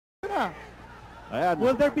na. Ayan.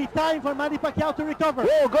 Will there be time for Manny Pacquiao to recover?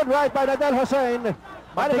 Oh, good right by Nadel Hussein.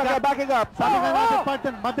 Manny Pacquiao backing up. Sabi nga natin,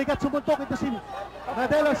 partner, mabigat sumuntok ito si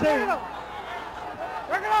Nadel Hussein.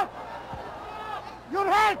 Your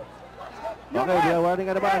head! Okay, warning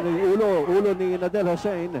ka naman. Ulo ni Nadel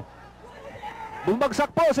Hussein.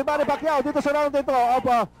 Bumagsak po si Manny Pacquiao dito sa round ito.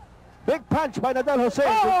 Big punch by Nadel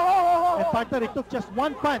Hussein. And partner, it took just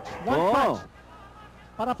one punch. One punch.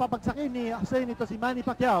 Para papagsakin ni Hussein ito si Manny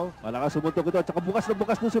Pacquiao. Malakas sumuntok ito. At saka bukas na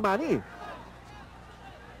bukas doon si Manny.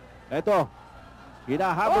 Ito.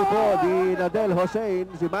 Hinahabol po ni Nadel Hussein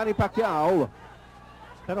si Manny Pacquiao.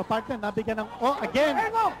 Pero partner, nabigyan ng, again,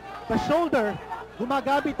 the shoulder.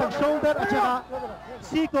 Gumagabit ang shoulder at saka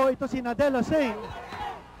siko ito si Nadel Hussein.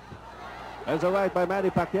 That's a right by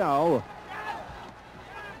Manny Pacquiao.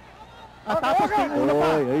 At tapos yung ulo pa.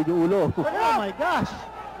 Ay, yung ulo. Oh my gosh.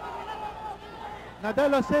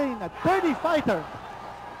 Nadel Hussein, a dirty fighter.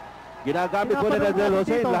 Ginagamit po ni Nadel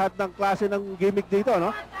Hussein lahat ng klase ng gimmick dito,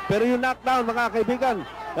 no? Pero yung knockdown, mga kaibigan,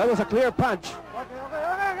 that was a clear punch.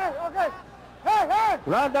 Okay. Hey!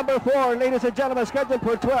 Round number 4, ladies and gentlemen, scheduled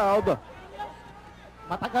for 12.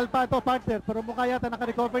 Matagal pa ito, partner, pero mukha yata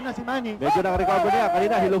naka-recover na si Manny. Medyo naka-recover niya.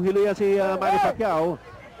 Kanina, hilong-hilo yan si Manny Pacquiao.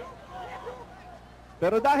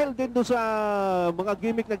 Pero dahil din doon sa mga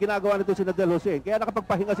gimmick na ginagawa nito si Nadel Hussein, kaya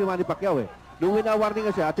nakapagpahinga si Manny Pacquiao eh. Nung wina-warning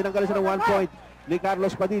nga siya, tinanggal siya ng 1 point ni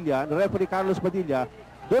Carlos Padilla, ng referee Carlos Padilla,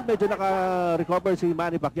 doon medyo naka-recover si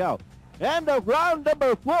Manny Pacquiao. And the round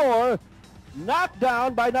number 4,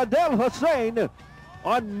 knockdown by Nadel Hussein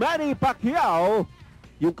on Manny Pacquiao.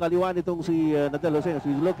 Yung kaliwa nitong si Nadel Hussein, as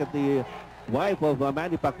we look at the wife of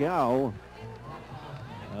Manny Pacquiao,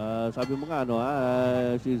 sabi mo nga,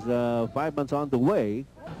 she's 5 months on the way.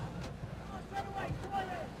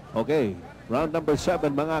 Okay, round number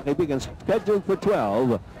 7, mga kaibigan, scheduled for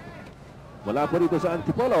 12. Wala po rito sa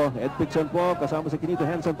Antipolo. Ed Pixon po, kasama si Kinito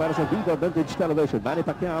Henson para sa Viva Vintage Television. Manny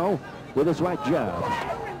Pacquiao with his right jab.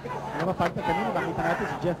 Ano ba, partner, kanina nakita natin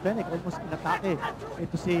si Jeff Fennick almost inatake.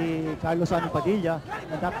 Ito si Carlos Padilla,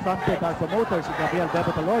 and that prompted our promoter, si Gabriel Bebo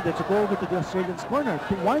Talorde, to go over to the Australian's corner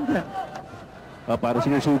to warn them. Para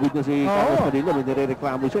sinusugod na si Carlos Padilla, may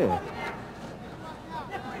nirereklamo siya eh.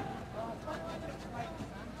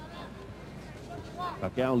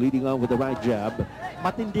 Pacquiao leading on with the right jab.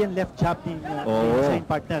 Matindi ang left jab ni Hussein,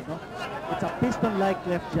 partner, no? It's a piston-like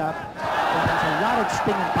left jab that has a lot of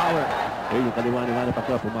sting and power. Eh, yung kaliwa ni Manny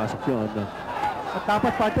Pacquiao, pumasok yun. At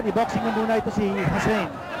dapat, partner, i-boxing na muna ito si Hussein.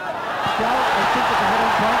 Pacquiao, I think that the head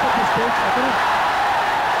front of the stage, ito na.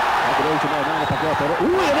 Ito na yung Manny Pacquiao, pero ano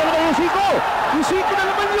naman yung siko? Yung siko na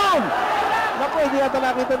naman yun! Naku, hindi yata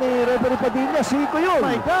nakita ni referee Padilla, siko yun! Oh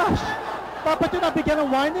my gosh! Dapat yun nabigyan ng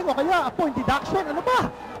warning o kaya a point deduction, ano ba?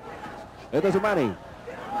 Ito si Manny.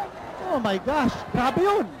 Oh my gosh, grabe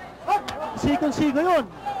yun! Sikong-siko yun!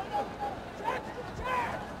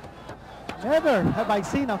 Never have I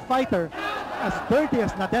seen a fighter as dirty as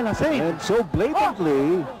Nadel Hussein. And so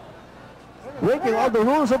blatantly breaking all the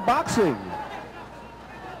rules of boxing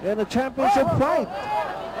in a championship fight.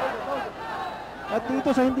 At dito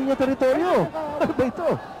sa hindi niya teritoryo. Ano ba ito?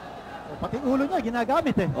 Pati ulo niya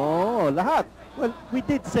ginagamit eh. Lahat. Well, we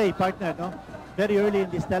did say, partner, no? Very early in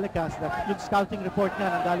this telecast that yung scouting report niya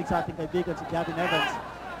nang galing sa ating kaibigan si Gavin Evans,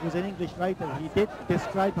 who's an English writer. He did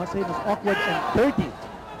describe Hussein as awkward and dirty.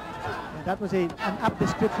 And that was an apt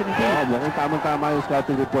description indeed. Mukhang tamang-tama yung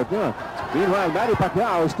scouting report niya. Meanwhile, Manny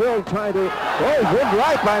Pacquiao still trying to... good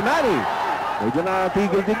right by Manny. Medyo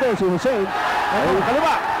natigil din doon si Hussein. Ay, yung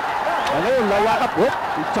kaliwa. Ay, ngayon, lawakap.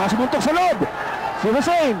 Sasimuntok sa loob. Si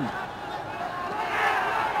Hussein.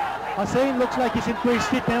 Hussein looks like he's in clear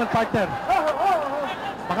street ngayon, partner.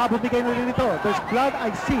 Baka bumigay na rin ito. There's blood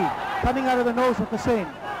I see coming out of the nose of Hussein.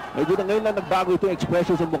 Medyo na ngayon lang nagbago ito yung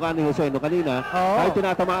expression sa mukha ni Hussein. No, kanina, kahit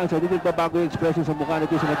tinatamaan siya, hindi nagbabago yung expression sa mukha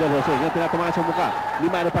nito si Nadel Hussein. Yung tinatamaan sa mukha ni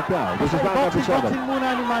Manny Pacquiao. This is round number 7. Boxing muna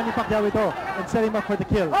ni Manny Pacquiao ito and set him up for the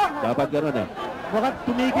kill. Dapat gano'n eh. Baka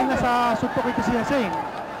tumigil na sa suntok ito si Hussein.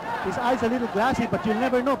 His eyes a little glassy, but you'll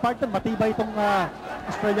never know, partner, matibay itong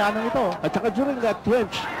Australiano ito. At saka during that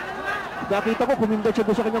clinch, nakita ko pumindot siya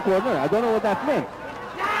doon sa kanyang corner. I don't know what that meant.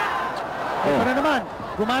 Ito na naman.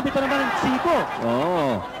 Gumamit na naman ng siko.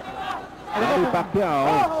 Manny Pacquiao.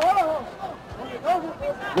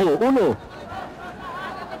 Ulo.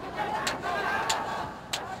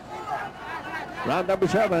 Round number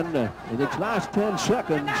 7 in its last 10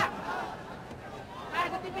 seconds.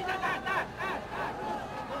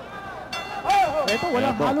 Ito,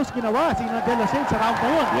 walang halos ginawa si Nadel Hussein sa round na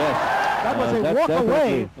yun. Yes. That was a walk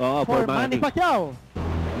away for Manny Pacquiao.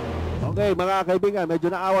 Okay, mga kaibigan, medyo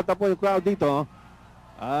naawat na po yung crowd dito.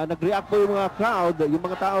 Nag-react po yung mga crowd, yung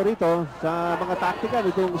mga tao rito sa mga taktika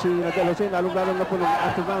nitong si Nadal Jose, lalong-lalong na po nung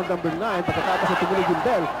after round number 9, pagkatapos sa tumulig yung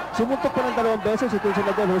bell. Sumuntok po ng 2 beses itong si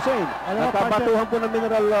Nadal Jose. Nakabatuhan po ng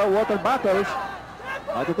mineral water bottles.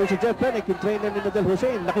 At ito si Jeff Fenech, yung trainer ni Nadal Jose,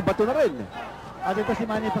 nakibato na rin. At ito si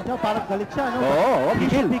Manny Pacquiao, parang galit siya, no? Oo, He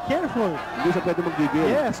gigil. should be careful. Hindi siya pwede mag-gigil.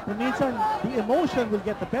 Yes, kung minsan, the emotion will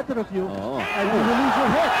get the better of you, Oo. and you will lose your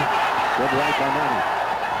head. Good right by Manny.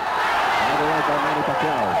 Another right by Manny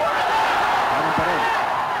Pacquiao. Kanan pa rin.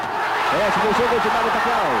 Kaya sinusunod si Manny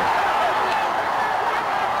Pacquiao.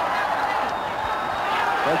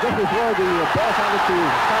 Well, just before the bell sounded to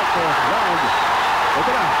start the round, ito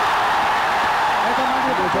na. Ito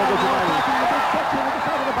Manny Pacquiao, Sinusunod si now Manny. attacking the midsection at the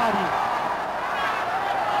side of the body.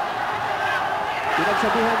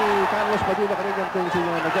 Pinagsabihan ni Carlos Padilla kanina kung si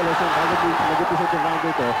Nadal Jose bago nag-episode ng round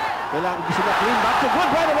ito. Kailangan gusto na clean back to good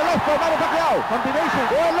right on the left by Manny Pacquiao. Combination.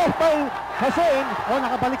 Left by Hussein. Oh,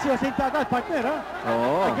 nakabalik si Hussein agad, partner, ha?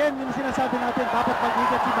 Oo. Again, yung sinasabi natin, dapat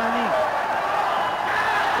mag-igat si Manny.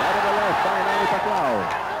 Right on the left by Manny Pacquiao.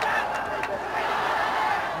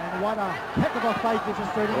 And what a heck of a fight this is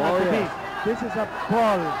turning out to be. yes. This is a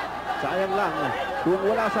brawl. Sayang lang. Kung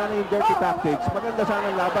wala sana yung dirty tactics, maganda sana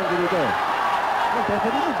ang laban dito. Well,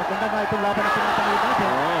 definitely, maganda nga itong laban na pinatangin natin.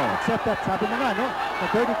 Oo. Except that, sabi na nga, no? The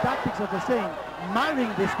dirty tactics of the same,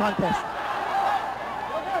 marring this contest.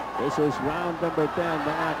 This is round number 10,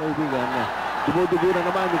 mga kaibigan. Dumudugo na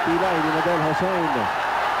naman yung pilay ni Nadal Hussein.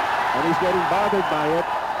 And he's getting bothered by it.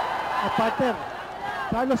 At partner,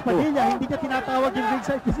 Carlos Padilla, hindi niya tinatawag yung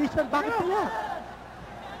ringside position. Bakit kaya?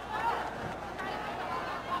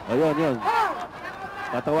 Ayun, yun.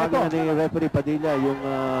 Tatawagin na ni referee Padilla yung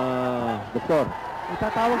doktor.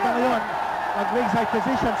 Itatawag na ngayon ang ringside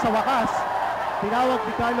position sa wakas. Tinawag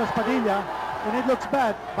ni Carlos Padilla. And it looks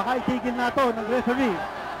bad. Baka itigil na ito ng referee.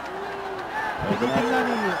 Tinitingnan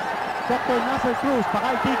ni Dr. Nasser Cruz. Baka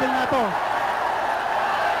itigil na ito.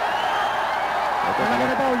 Talaga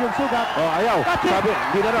na daw yung sugat. Oh, ayaw. Sabi,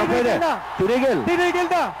 hindi na raw pwede. Tinigil. Tinigil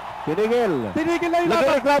na. Tinigil. Tinigil na yung laban.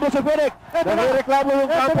 Nagreklamo sa Fenech. Nagreklamo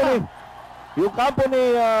yung kampo ni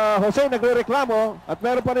Jose nagrereklamo at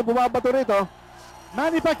meron pa rin bumabato rito.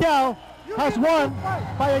 Manny Pacquiao has won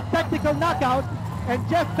by a technical knockout and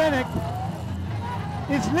Jeff Fenech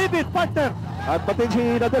is livid, partner. At pati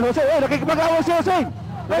si Nadal Jose, nakikipag-away si Jose.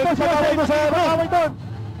 Nakikipag-away mo sa Nakikipag-away doon.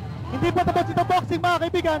 Hindi pa tapos ito boxing, mga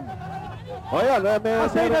kaibigan. O yan,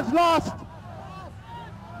 Hussein has lost.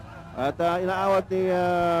 At inaawat ni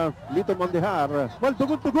Lito Mondihar. Well,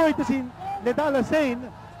 dugo-dugo ito si Nadal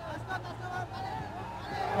Hussein.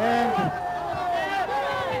 And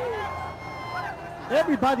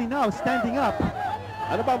everybody now standing up.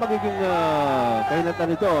 Ano ba magiging kahinatan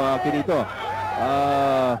nito, Kinito?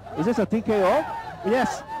 Is this a TKO?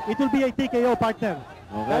 Yes, it will be a TKO, partner.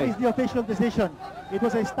 Okay. That is the official decision. It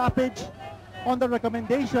was a stoppage on the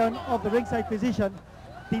recommendation of the ringside physician.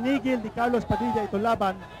 Tinigil ni Carlos Padilla ito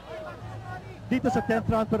laban dito sa 10th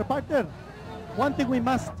round. Pero partner, one thing we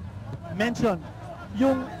must mention,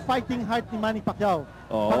 yung fighting heart ni Manny Pacquiao.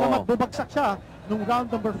 Bagamat bubagsak siya nung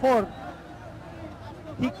round number 4,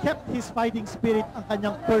 he kept his fighting spirit, ang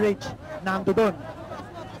kanyang courage nando doon.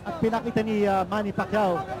 At pinakita ni Manny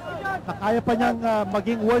Pacquiao na kaya pa niyang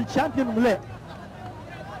maging world champion muli.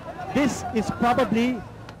 This is probably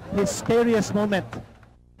his scariest moment.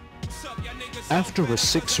 After a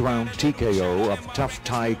 6-round TKO of tough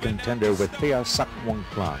Thai contender with Thea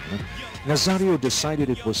Sakwangklang, Nazario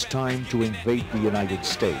decided it was time to invade the United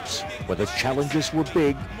States, where the challenges were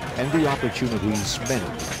big and the opportunities many.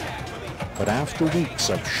 But after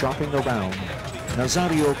weeks of shopping around,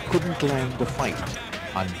 Nazario couldn't land the fight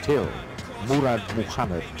until Murad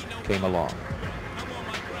Muhammad came along.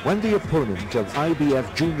 When the opponent of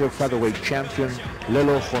IBF junior featherweight champion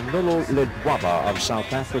Lelo Honolo Ledwaba of South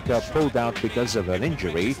Africa pulled out because of an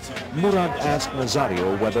injury, Murad asked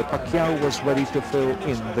Nazario whether Pacquiao was ready to fill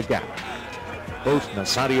in the gap. Both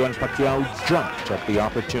Nazario and Pacquiao jumped at the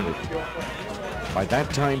opportunity. By that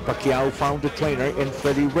time, Pacquiao found a trainer in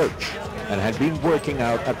Freddie Roach and had been working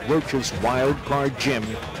out at Roach's Wild Card Gym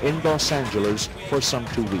in Los Angeles for some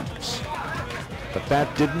 2 weeks. But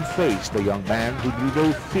that didn't faze the young man who knew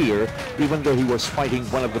no fear, even though he was fighting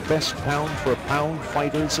one of the best pound-for-pound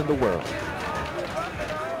fighters in the world.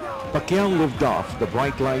 Pacquiao lived off the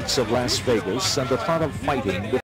bright lights of Las Vegas and the thought of fighting